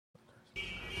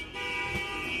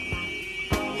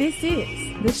This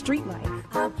is The Street Life.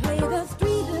 I play the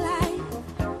street life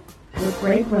With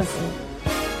Greg Russell.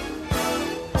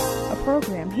 A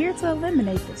program here to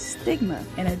eliminate the stigma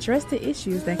and address the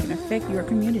issues that can affect your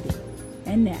community.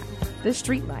 And now, The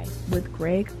Street Life with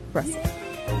Greg Russell.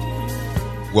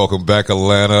 Welcome back,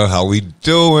 Atlanta. How we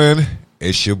doing?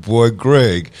 It's your boy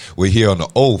Greg. We're here on the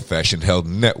Old Fashioned Health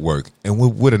Network, and we're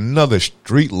with another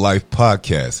Street Life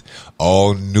podcast.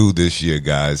 All new this year,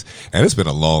 guys, and it's been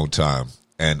a long time,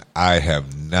 and I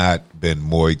have not been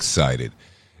more excited.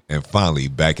 And finally,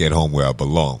 back at home where I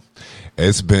belong.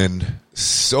 It's been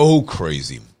so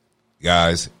crazy,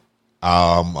 guys.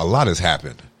 A lot has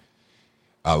happened.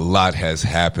 A lot has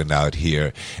happened out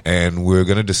here, and we're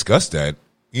going to discuss that,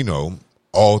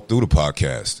 all through the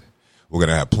podcast. We're going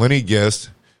to have plenty of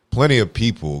guests, plenty of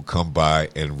people come by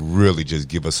and really just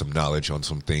give us some knowledge on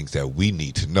some things that we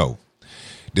need to know.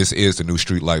 This is the new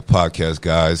Street Life podcast,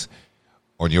 guys.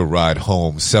 On your ride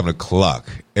home, 7 o'clock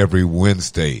every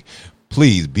Wednesday.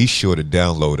 Please be sure to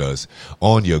download us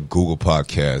on your Google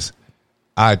Podcasts,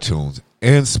 iTunes,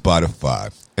 and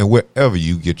Spotify, and wherever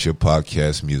you get your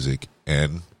podcast music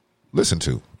and listen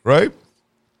to, right?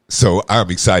 So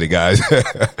I'm excited, guys.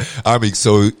 I'm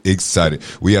so excited.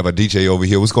 We have a DJ over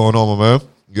here. What's going on, my man?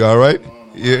 You all right?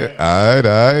 Yeah. All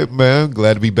right, man.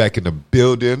 Glad to be back in the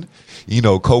building.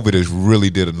 COVID has really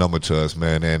did a number to us,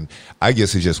 man. And I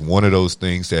guess it's just one of those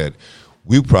things that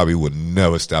we probably would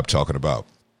never stop talking about.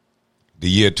 The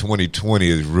year 2020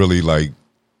 is really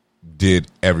did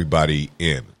everybody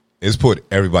in. It's put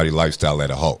everybody's lifestyle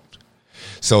at a halt.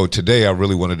 So today I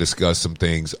really want to discuss some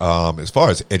things as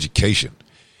far as education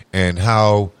and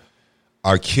how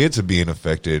our kids are being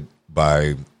affected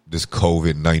by this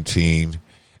COVID-19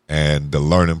 and the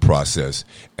learning process,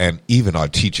 and even our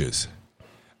teachers.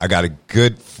 I got a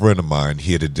good friend of mine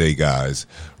here today, guys,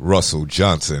 Russell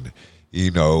Johnson,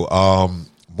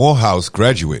 Morehouse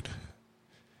graduate.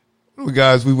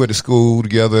 Guys, we went to school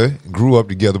together, grew up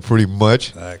together pretty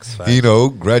much, Facts.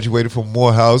 Graduated from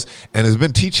Morehouse, and has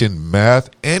been teaching math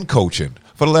and coaching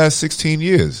for the last 16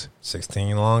 years.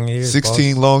 16 long years.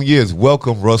 16 boss. long years.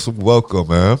 Welcome, Russell. Welcome,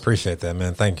 man. Appreciate that,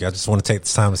 man. Thank you. I just want to take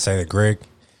this time to say that, Greg,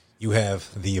 you have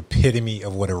the epitome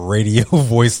of what a radio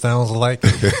voice sounds like.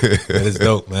 That is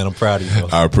dope, man. I'm proud of you.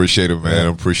 I appreciate it, man. I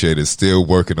appreciate it. Still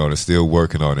working on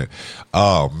it.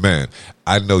 Oh, man.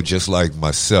 I know just like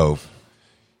myself,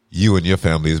 you and your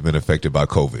family has been affected by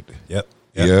COVID. Yep.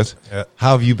 Yes? Yep.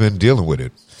 How have you been dealing with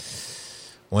it?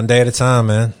 One day at a time,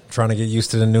 man. Trying to get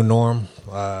used to the new norm.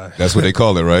 That's what they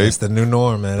call it, right? It's the new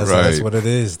norm, man. That's Right. what it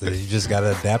is. You just got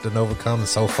to adapt and overcome. And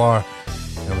so far,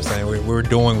 you know what I'm saying? We're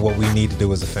doing what we need to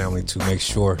do as a family to make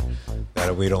sure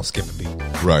that we don't skip a beat.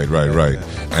 Right.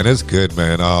 And it's good,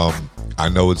 man. I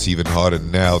know it's even harder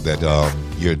now that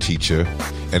you're a teacher,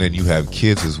 and then you have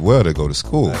kids as well that go to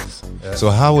school. Nice. Yeah. So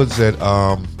how is that?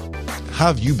 How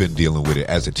have you been dealing with it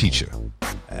as a teacher?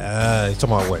 You talking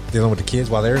about what? Dealing with the kids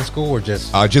while they're in school, or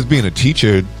just? Just being a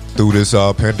teacher through this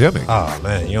pandemic. Oh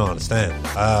man, you don't understand.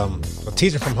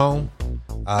 Teaching from home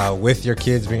with your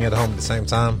kids being at home at the same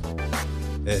time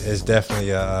is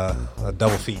definitely a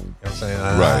double feat. You know what I'm saying?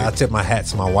 Right. I tip my hat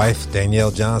to my wife,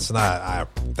 Danielle Johnson. I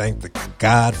thank the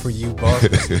God for you, boss.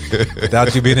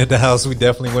 Without you being at the house, we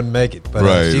definitely wouldn't make it.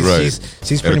 But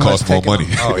she's pretty much more money.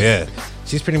 Oh yeah.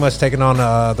 She's pretty much taking on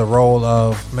the role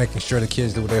of making sure the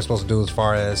kids do what they're supposed to do as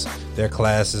far as their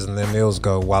classes and their meals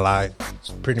go, while I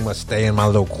pretty much stay in my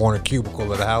little corner cubicle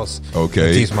of the house. Okay.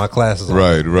 And teach my classes.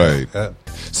 Right. Yeah.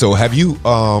 So have you?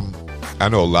 I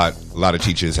know a lot of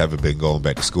teachers haven't been going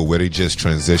back to school, where they just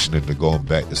transitioning to going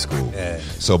back to school. Yeah.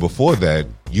 So before that,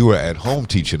 you were at home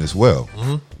teaching as well.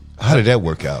 Mm-hmm. How did that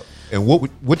work out? And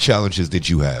what challenges did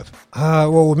you have?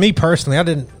 Well, with me personally,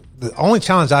 the only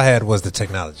challenge I had was the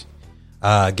technology.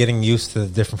 Getting used to the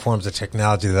different forms of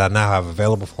technology that I now have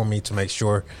available for me to make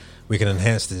sure we can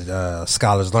enhance the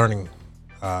scholars' learning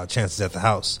chances at the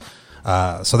house.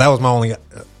 So that was my only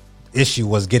issue,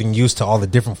 was getting used to all the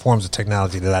different forms of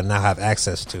technology that I now have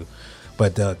access to.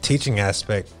 But the teaching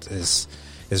aspect is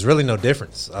really no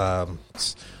difference.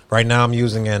 Right now I'm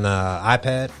using an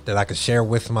iPad that I can share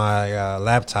with my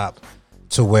laptop,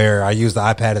 to where I use the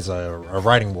iPad as a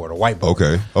writing board, a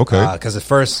whiteboard. Okay. Because at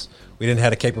first we didn't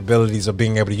have the capabilities of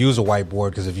being able to use a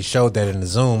whiteboard, because if you showed that in the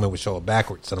Zoom, it would show it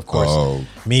backwards. And of course,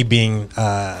 me being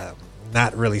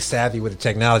not really savvy with the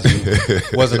technology,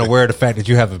 wasn't aware of the fact that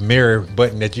you have a mirror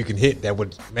button that you can hit that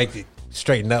would make it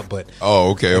straighten up. But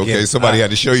okay. Somebody had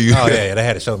to show you. Oh yeah, they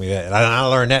had to show me that, and I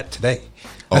learned that today.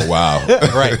 Oh wow.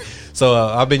 Right. So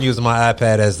I've been using my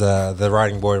iPad as the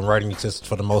writing board and writing utensil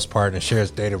for the most part, and it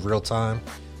shares data real time.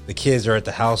 the kids are at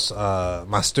the house.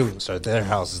 My students are at their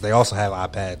houses. They also have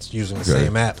iPads using the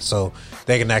same app, so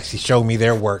they can actually show me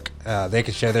their work. They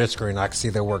can share their screen. I can see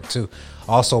their work too.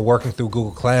 Also, working through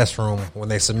Google Classroom, when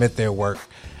they submit their work,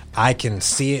 I can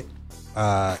see it,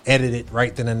 edit it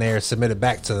right then and there, submit it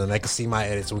back to them. They can see my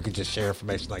edits. We can just share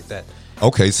information like that.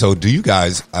 Okay, so do you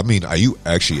guys, I mean, are you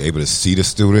actually able to see the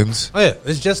students? Oh, yeah.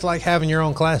 It's just like having your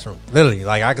own classroom. Literally,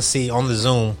 like I can see on the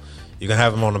Zoom, you can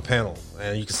have them on a panel,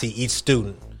 and you can see each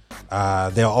student.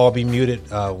 They'll all be muted.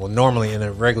 Well, normally in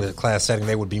a regular class setting,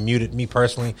 they would be muted. Me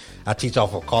personally, I teach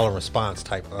off a call and response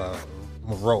type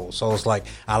role. So it's like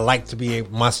I like to be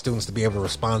able, my students to be able to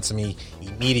respond to me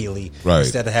immediately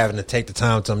instead of having to take the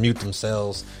time to mute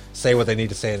themselves, say what they need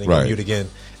to say, and then get mute again.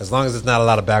 As long as there's not a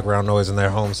lot of background noise in their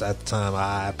homes at the time,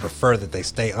 I prefer that they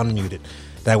stay unmuted.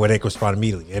 That way they can respond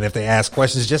immediately. And if they ask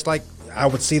questions, just like I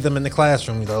would see them in the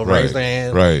classroom, they'll raise their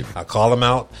hand. I call them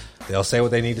out. They'll say what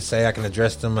they need to say. I can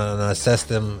address them and assess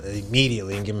them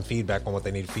immediately and give them feedback on what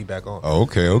they need feedback on.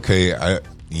 Okay.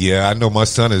 I know my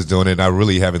son is doing it, and I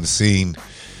really haven't seen,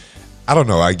 I don't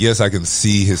know, I guess I can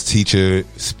see his teacher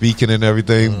speaking and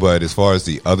everything, but as far as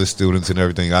the other students and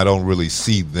everything, I don't really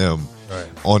see them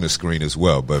on the screen as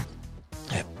well. But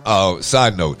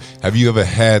side note, have you ever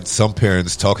had some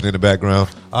parents talking in the background?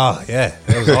 Oh, yeah.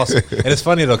 It was awesome. And it's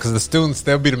funny, though, because the students,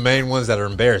 they'll be the main ones that are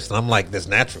embarrassed. And I'm like, that's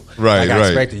natural. Right. I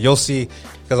expect it. You'll see,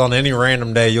 because on any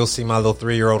random day, you'll see my little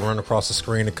 3-year-old run across the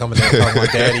screen and come in there and talk,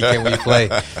 like, Daddy, can we play?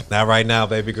 Not right now,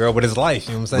 baby girl, but it's life.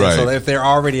 You know what I'm saying? So if they're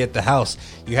already at the house,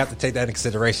 you have to take that into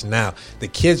consideration. Now, the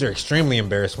kids are extremely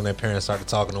embarrassed when their parents start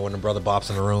talking or when the brother bops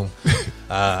in the room.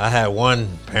 I had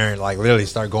one parent, like, literally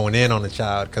start going in on the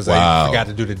child because they forgot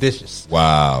to do the dishes.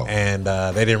 Wow. And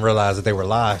they didn't realize that they were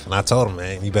live. And I told them,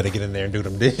 man, you better get in there and do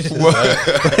them dishes. You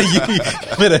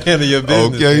better handle your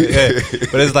business. Okay.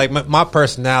 But it's like my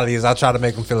personality is I try to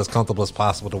make them feel as comfortable as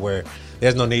possible to where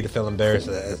there's no need to feel embarrassed.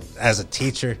 As a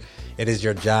teacher, it is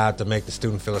your job to make the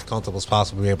student feel as comfortable as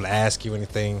possible, be able to ask you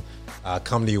anything,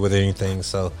 come to you with anything.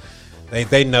 So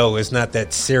they know it's not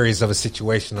that serious of a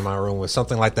situation in my room. If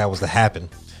something like that was to happen,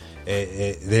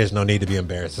 there's no need to be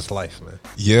embarrassed. It's life, man.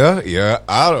 Yeah.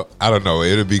 I don't know.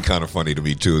 It'd be kind of funny to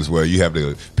me too, as well. You have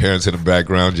the parents in the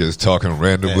background just talking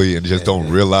randomly and just don't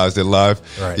realize they're live.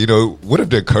 Right. You know, what if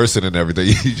they're cursing and everything?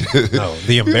 No,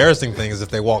 the embarrassing thing is if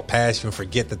they walk past you and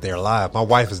forget that they're live. My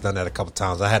wife has done that a couple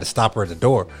times. I had to stop her at the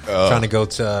door trying to go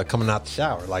to coming out the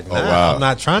shower. Like, I'm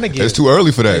not trying to get. It's too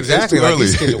early for that. Exactly. It's too early.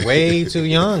 These kids are way too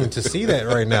young to see that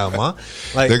right now, Ma.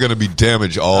 Like, they're going to be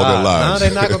damaged all their lives. No,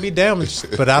 they're not going to be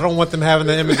damaged. But I don't want them having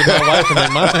the image of my wife in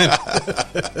their mind.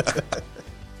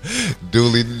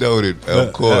 Duly noted,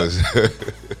 of course.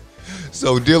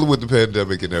 So dealing with the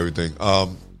pandemic and everything,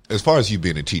 as far as you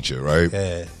being a teacher, right?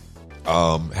 Yeah.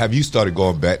 Have you started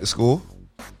going back to school,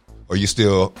 or are you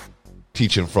still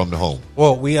teaching from the home?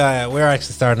 Well, we're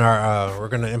actually starting our. We're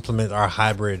going to implement our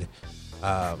hybrid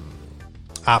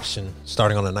option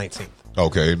starting on the 19th.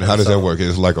 Okay, and how does that work?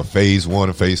 Is it like a phase 1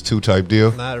 and phase 2 type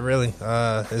deal? Not really.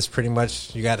 It's pretty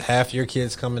much you got half your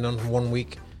kids coming on 1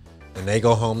 week, and they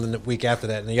go home the week after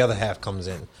that, and the other half comes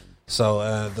in.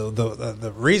 So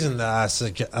the reason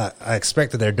that I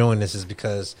expect that they're doing this is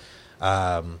because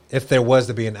if there was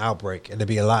to be an outbreak, it'd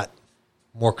be a lot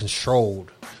more controlled.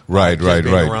 Right.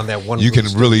 Around that 1 you week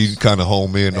can really kind of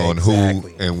home in on who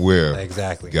and where.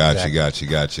 Exactly.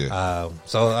 Gotcha.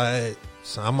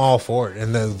 So I'm all for it.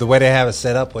 And the way they have it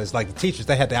set up was like the teachers,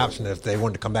 they had the option if they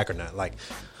wanted to come back or not. Like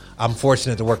I'm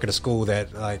fortunate to work at a school that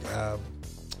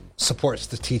supports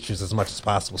the teachers as much as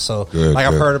possible. So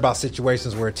I've heard about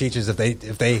situations where teachers, if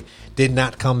they did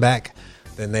not come back,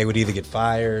 then they would either get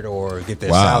fired or get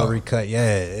their salary cut.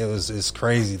 Yeah, it's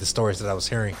crazy, the stories that I was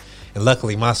hearing. And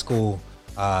luckily my school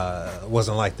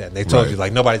wasn't like that. And they told you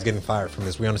like nobody's getting fired from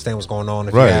this. We understand what's going on.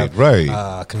 If you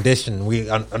have condition, we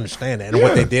understand that. And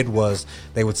what they did was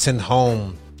they would send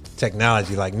home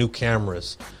technology like new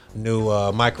cameras, new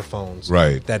microphones,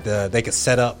 that they could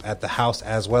set up at the house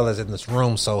as well as in this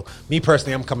room. So me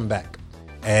personally, I'm coming back,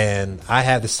 and I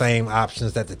have the same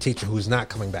options that the teacher who's not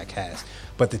coming back has.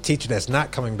 But the teacher that's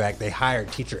not coming back, they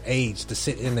hired teacher aides to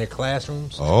sit in their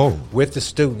classrooms with the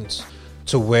students,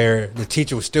 to where the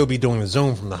teacher would still be doing the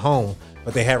Zoom from the home,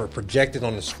 but they have it projected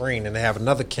on the screen, and they have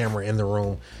another camera in the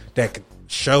room that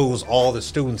shows all the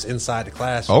students inside the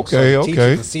classroom. So the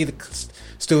teacher can see the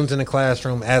students in the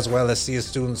classroom as well as see the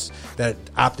students that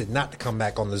opted not to come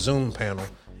back on the Zoom panel,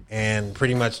 and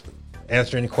pretty much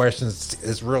answer any questions.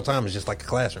 It's real time. It's just like a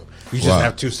classroom. You just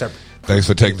have two separate.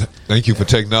 Thank you for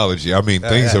technology. I mean,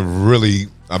 things have really,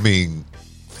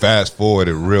 fast forward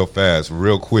it real fast,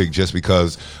 real quick, just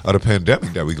because of the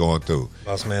pandemic that we're going through.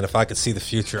 Boss man, if I could see the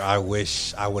future, I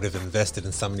wish I would have invested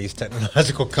in some of these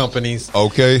technological companies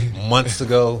Okay. months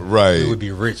ago. Right. We would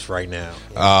be rich right now.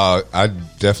 I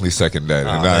definitely second that.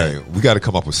 man. We got to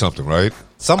come up with something, right?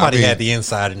 Somebody I mean, had the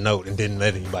insider note and didn't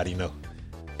let anybody know.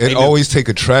 It always take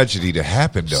a tragedy to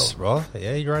happen, though. Bro,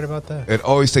 yeah, you're right about that. It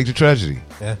always takes a tragedy.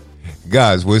 Yeah.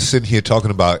 Guys, we're sitting here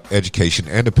talking about education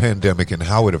and the pandemic and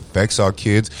how it affects our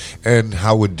kids and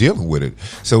how we're dealing with it.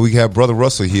 So we have Brother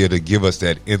Russell here to give us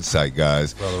that insight,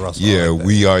 guys. Brother Russell, yeah, I like that.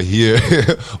 we are here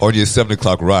on your 7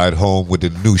 o'clock ride home with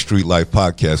the new Street Life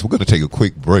podcast. We're going to take a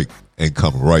quick break and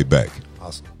come right back.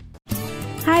 Awesome.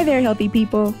 Hi there, healthy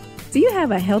people. Do you have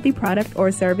a healthy product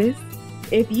or service?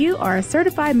 If you are a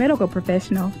certified medical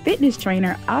professional, fitness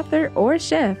trainer, author, or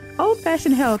chef, Old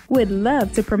Fashioned Health would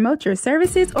love to promote your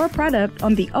services or product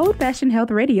on the Old Fashioned Health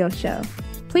radio show.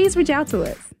 Please reach out to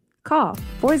us. Call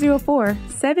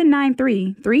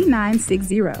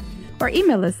 404-793-3960 or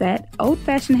email us at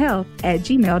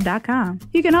oldfashionedhealth@gmail.com.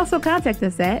 You can also contact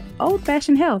us at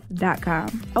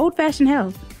oldfashionedhealth.com. Old Fashioned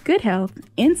Health, good health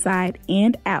inside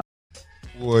and out.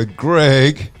 Boy,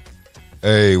 Greg.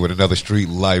 Hey, with another Street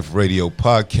Life Radio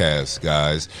podcast,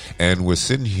 guys. And we're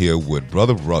sitting here with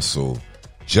Brother Russell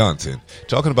Johnson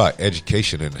talking about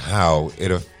education and how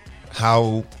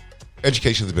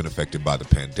education has been affected by the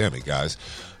pandemic, guys.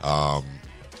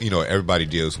 Everybody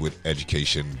deals with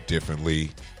education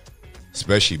differently,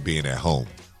 especially being at home.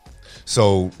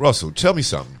 So, Russell, tell me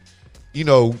something.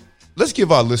 Let's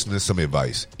give our listeners some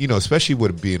advice, especially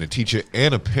with being a teacher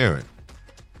and a parent.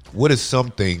 What are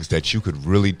some things that you could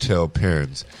really tell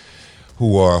parents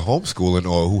who are homeschooling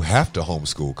or who have to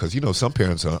homeschool? Because, some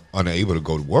parents are unable to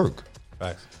go to work.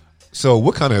 Right. So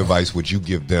what kind of advice would you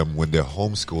give them when they're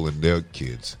homeschooling their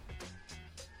kids?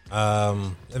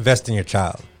 Invest in your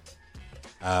child.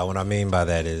 What I mean by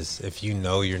that is if you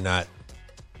know you're not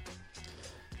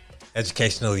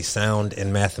educationally sound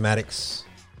in mathematics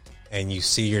and you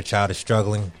see your child is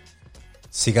struggling,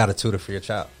 seek out a tutor for your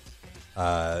child.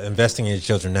 Investing in your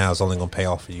children now is only going to pay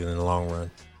off for you in the long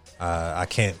run. I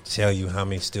can't tell you how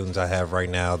many students I have right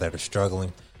now that are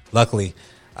struggling. Luckily,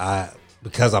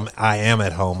 because I am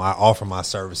at home, I offer my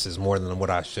services more than what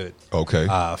I should. Okay.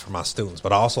 For my students,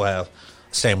 but I also have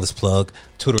shameless plug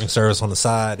tutoring service on the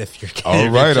side. If your kid, All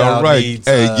if your child right. needs,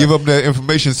 Hey, give them that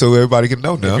information so everybody can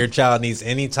know now. if your child needs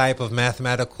any type of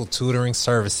mathematical tutoring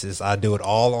services, I do it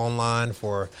all online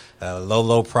for a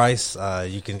low price.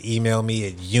 You can email me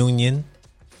at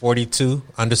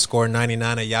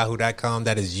union42_99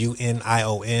 That is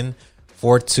UNION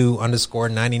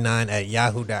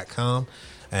 42_99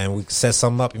 and we can set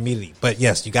something up immediately. But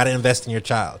yes, you got to invest in your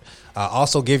child.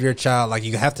 Also give your child,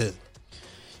 you got to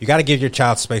give your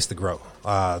child space to grow.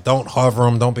 Don't hover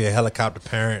them. Don't be a helicopter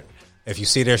parent. If you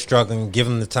see they're struggling, give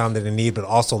them the time that they need, but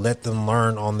also let them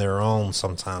learn on their own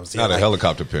sometimes. Not a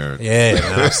helicopter parent. Yeah,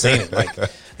 man, I've seen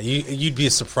it. You'd be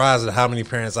surprised at how many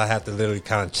parents I have to literally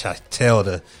kind of tell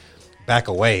to back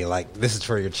away. This is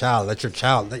for your child. Let your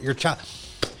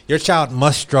child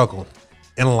must struggle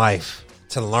in life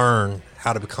to learn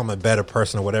how to become a better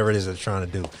person or whatever it is they're trying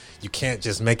to do. You can't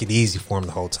just make it easy for them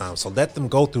the whole time. So let them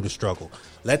go through the struggle.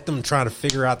 Let them try to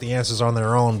figure out the answers on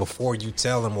their own before you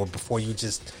tell them or before you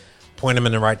just point them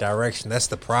in the right direction. That's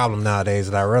the problem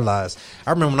nowadays that I realized. I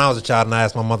remember when I was a child and I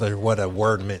asked my mother what a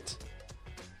word meant.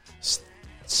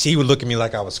 She would look at me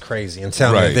like I was crazy and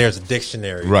tell me that there's a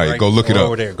dictionary. Right. Go look it up.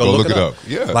 Over there. Go look it up.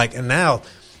 Yeah. And now,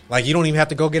 you don't even have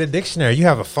to go get a dictionary. You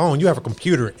have a phone. You have a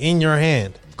computer in your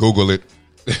hand. Google it.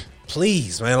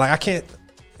 Please, man. I can't.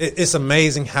 It's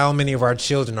amazing how many of our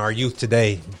children, our youth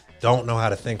today, don't know how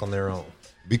to think on their own.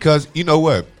 Because you know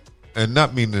what? And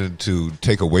not meaning to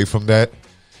take away from that,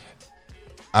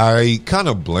 I kind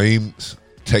of blame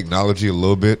technology a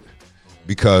little bit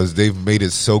because they've made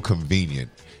it so convenient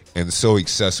and so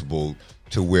accessible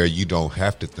to where you don't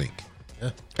have to think.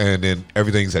 Yeah. And then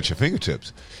everything's at your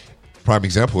fingertips. Prime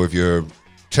example, if you're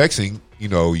texting,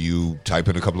 you type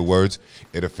in a couple of words,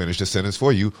 it'll finish the sentence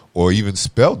for you or even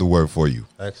spell the word for you.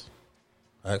 X.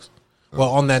 Well,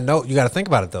 on that note, you got to think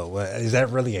about it, though. Is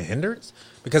that really a hindrance?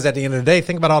 Because at the end of the day,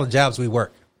 think about all the jobs we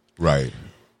work. Right.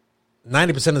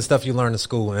 90% of the stuff you learn in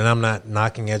school, and I'm not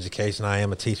knocking education. I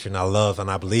am a teacher, and I love and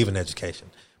I believe in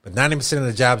education. But 90% of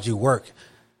the jobs you work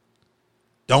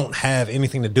don't have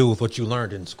anything to do with what you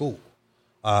learned in school.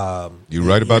 You're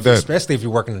right about that. Especially if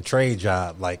you're working a trade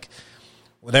job.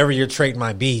 Whatever your trade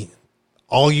might be,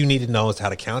 all you need to know is how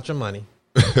to count your money,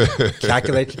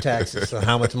 calculate your taxes, so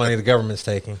how much money the government's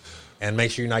taking, and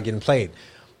make sure you're not getting played.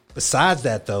 Besides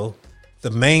that, though, the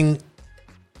main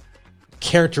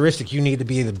characteristic you need to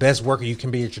be the best worker you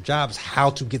can be at your job is how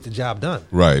to get the job done.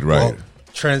 Right. Well,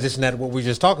 transition that to what we were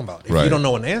just talking about. If Right. you don't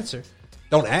know an answer,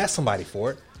 don't ask somebody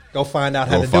for it. Go find out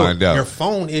how Go to do find it. out. Your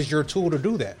phone is your tool to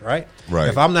do that, right? Right.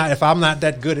 If I'm not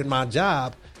that good at my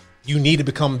job, you need to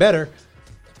become better.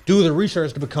 Do the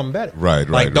research to become better. Right,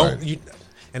 Like right, don't right. you.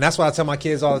 And that's why I tell my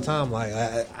kids all the time, like,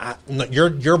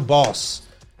 your boss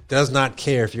does not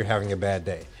care if you're having a bad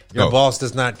day. Your No. boss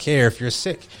does not care if you're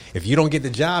sick. If you don't get the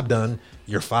job done,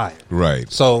 you're fired.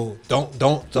 Right. So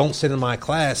don't sit in my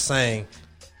class saying,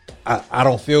 I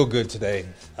don't feel good today.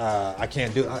 I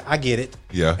can't do it. I get it.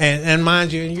 Yeah. And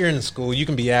mind you, you're in the school. You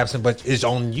can be absent, but it's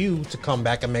on you to come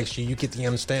back and make sure you get the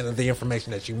understanding of the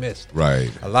information that you missed.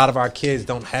 Right. A lot of our kids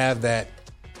don't have that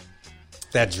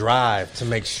drive to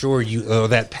make sure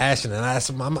that passion. And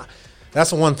that's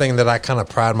the one thing that I kind of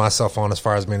pride myself on as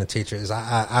far as being a teacher is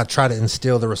I try to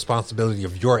instill the responsibility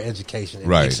of your education in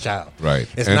Right. each child. Right.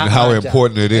 It's And not how my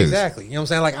important job. it is. Exactly. You know what I'm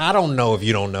saying? Like, I don't know if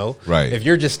you don't know. Right. If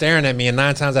you're just staring at me and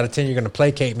 9 times out of 10 you're going to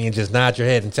placate me and just nod your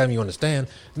head and tell me you understand.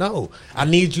 No. I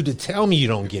need you to tell me you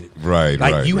don't get it. Right,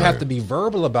 Like, right, you have right. to be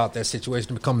verbal about that situation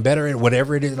to become better at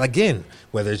whatever it is. Again,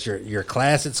 whether it's your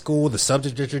class at school, the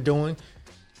subject that you're doing,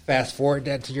 fast forward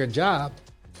that to your job.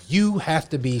 You have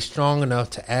to be strong enough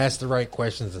to ask the right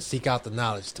questions and seek out the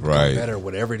knowledge to become Right. better at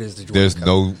whatever it is that you There's want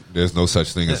to become. there's no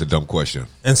such thing as a dumb question.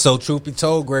 And so, truth be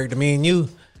told, Greg, to me and you,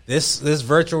 this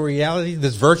virtual reality,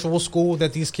 this virtual school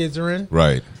that these kids are in,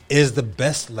 Right. is the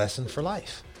best lesson for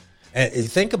life. And you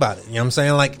think about it. You know what I'm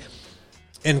saying? Like,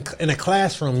 in a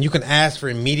classroom, you can ask for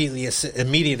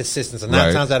immediate assistance, and 9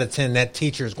 Right. times out of 10, that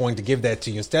teacher is going to give that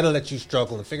to you instead of let you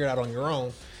struggle and figure it out on your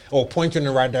own, or point you in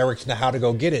the right direction to how to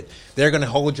go get it. They're going to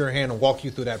hold your hand and walk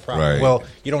you through that problem. Right. Well,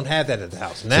 you don't have that at the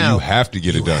house now. you have to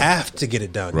get it done. You have to get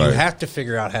it done. Right. You have to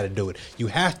figure out how to do it. You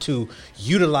have to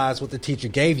utilize what the teacher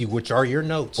gave you, which are your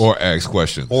notes, Or ask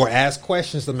questions. or ask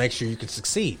questions to make sure you can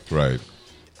succeed. Right.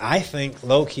 I think,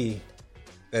 low-key,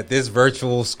 that this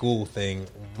virtual school thing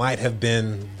might have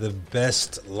been the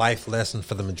best life lesson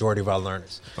for the majority of our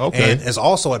learners. Okay. And it's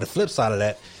also, at the flip side of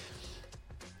that,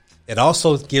 it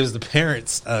also gives the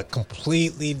parents a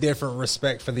completely different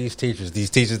respect for these teachers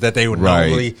that they would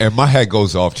normally... Right. And my hat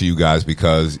goes off to you guys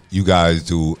because you guys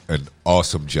do an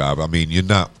awesome job. I mean, you're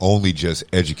not only just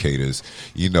educators,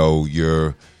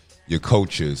 you're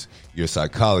coaches, you're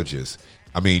psychologists.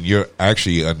 I mean, you're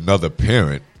actually another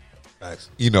parent, Facts.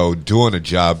 doing a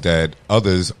job that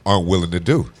others aren't willing to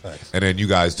do. Facts. And then you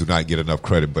guys do not get enough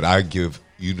credit. But I give,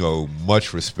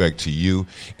 much respect to you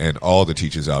and all the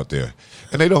teachers out there.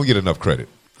 And they don't get enough credit.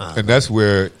 And that's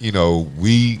where,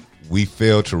 we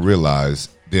fail to realize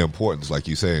the importance, like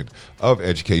you're saying, of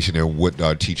education and what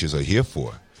our teachers are here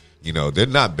for. They're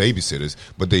not babysitters,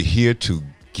 but they're here to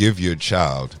give your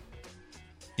child,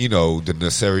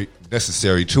 the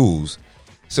necessary tools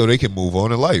so they can move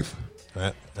on in life.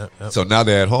 Right. So now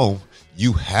they're at home,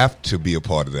 you have to be a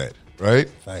part of that, right?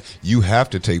 Facts. You have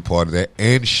to take part of that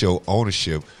and show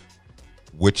ownership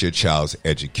with your child's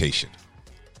education.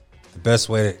 The best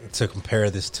way to compare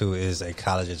this to is a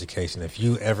college education. If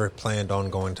you ever planned on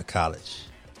going to college,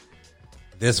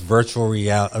 this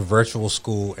virtual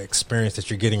school experience that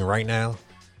you're getting right now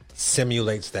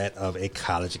simulates that of a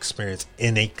college experience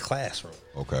in a classroom.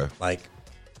 Okay. Like,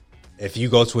 if you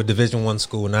go to a Division I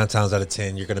school, 9 times out of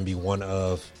 10, you're going to be one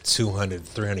of 200,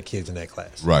 300 kids in that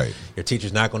class. Right. Your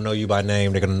teacher's not going to know you by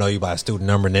name. They're going to know you by a student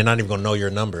number, and they're not even going to know your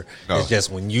number. No. It's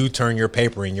just when you turn your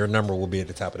paper in, your number will be at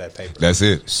the top of that paper. That's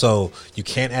it. So you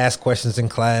can't ask questions in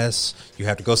class. You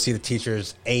have to go see the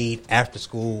teacher's aide after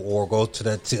school or go to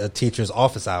the teacher's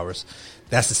office hours.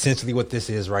 That's essentially what this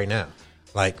is right now.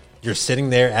 Like, you're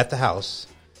sitting there at the house,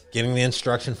 getting the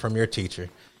instruction from your teacher.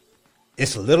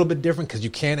 It's a little bit different because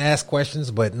you can't ask questions,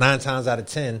 but 9 times out of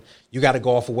 10, you got to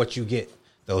go off of what you get.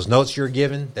 Those notes you're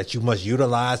given that you must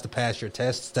utilize to pass your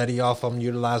test, study off of them,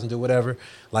 utilize and do whatever.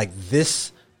 Like,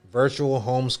 this virtual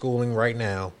homeschooling right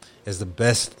now is the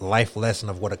best life lesson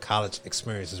of what a college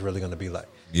experience is really going to be like.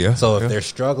 Yeah, So if yeah. they're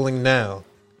struggling now,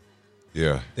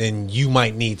 Yeah. then you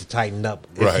might need to tighten up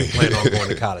if Right. you plan on going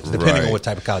to college, depending Right. on what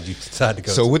type of college you decide to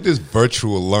go So to. with this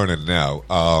virtual learning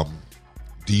now,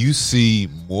 do you see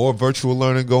more virtual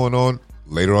learning going on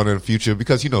later on in the future?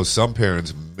 Because, some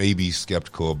parents may be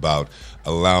skeptical about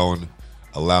allowing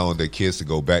their kids to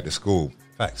go back to school.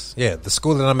 Facts. Yeah, the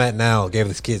school that I'm at now gave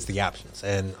the kids the options.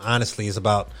 And honestly, it's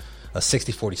about a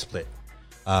 60-40 split.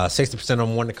 60% of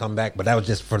them wanted to come back, but that was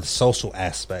just for the social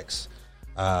aspects.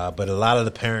 But a lot of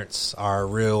the parents are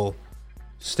real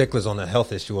sticklers on the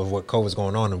health issue of what COVID's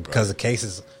going on. And because the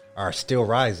cases are still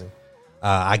rising,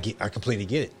 I completely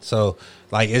get it. So,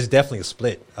 like, it's definitely a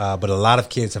split. But a lot of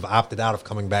kids have opted out of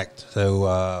coming back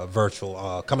to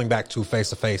virtual, coming back to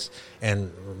face-to-face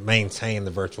and maintain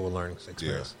the virtual learning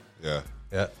experience. Yeah.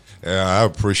 Yeah. Yeah, I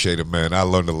appreciate it, man. I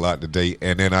learned a lot today.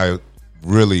 And then I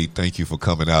really thank you for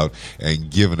coming out and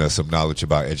giving us some knowledge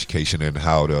about education and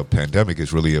how the pandemic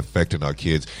is really affecting our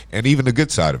kids and even the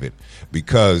good side of it.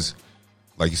 Because,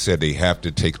 like you said, they have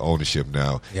to take ownership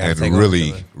now and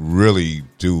really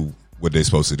do what they're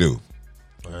supposed to do.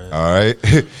 All right.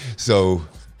 So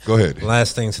go ahead.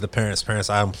 Last thing to the parents. Parents,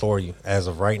 I implore you, as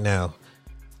of right now,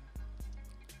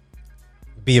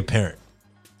 be a parent.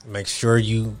 Make sure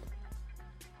you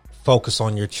focus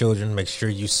on your children. Make sure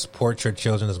you support your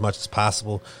children as much as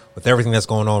possible. With everything that's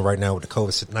going on right now with the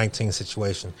COVID-19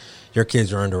 situation, your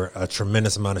kids are under a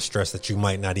tremendous amount of stress that you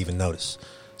might not even notice.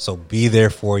 So be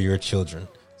there for your children.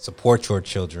 Support your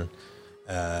children.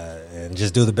 And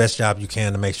just do the best job you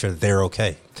can to make sure that they're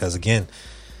okay. Because, again,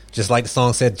 just like the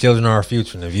song said, children are our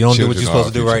future. And if you don't do what you're supposed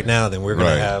to do right now, then we're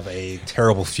going to have a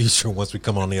terrible future once we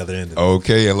come on the other end of it.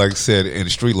 Okay, and like I said, in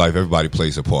street life, everybody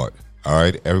plays a part. All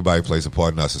right? Everybody plays a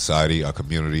part in our society, our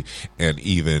community, and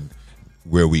even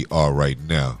where we are right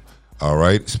now. All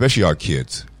right? Especially our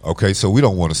kids. Okay? So we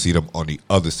don't want to see them on the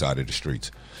other side of the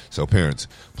streets. So parents,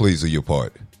 please do your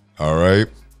part. All right?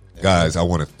 Yeah. Guys, I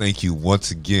want to thank you once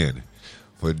again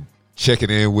for checking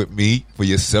in with me for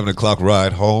your 7 o'clock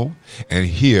ride home. And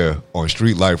here on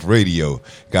Street Life Radio,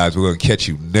 guys, we're going to catch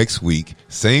you next week,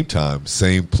 same time,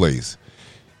 same place.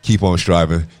 Keep on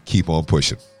striving, keep on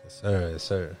pushing. Yes, sir. Yes,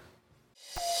 sir.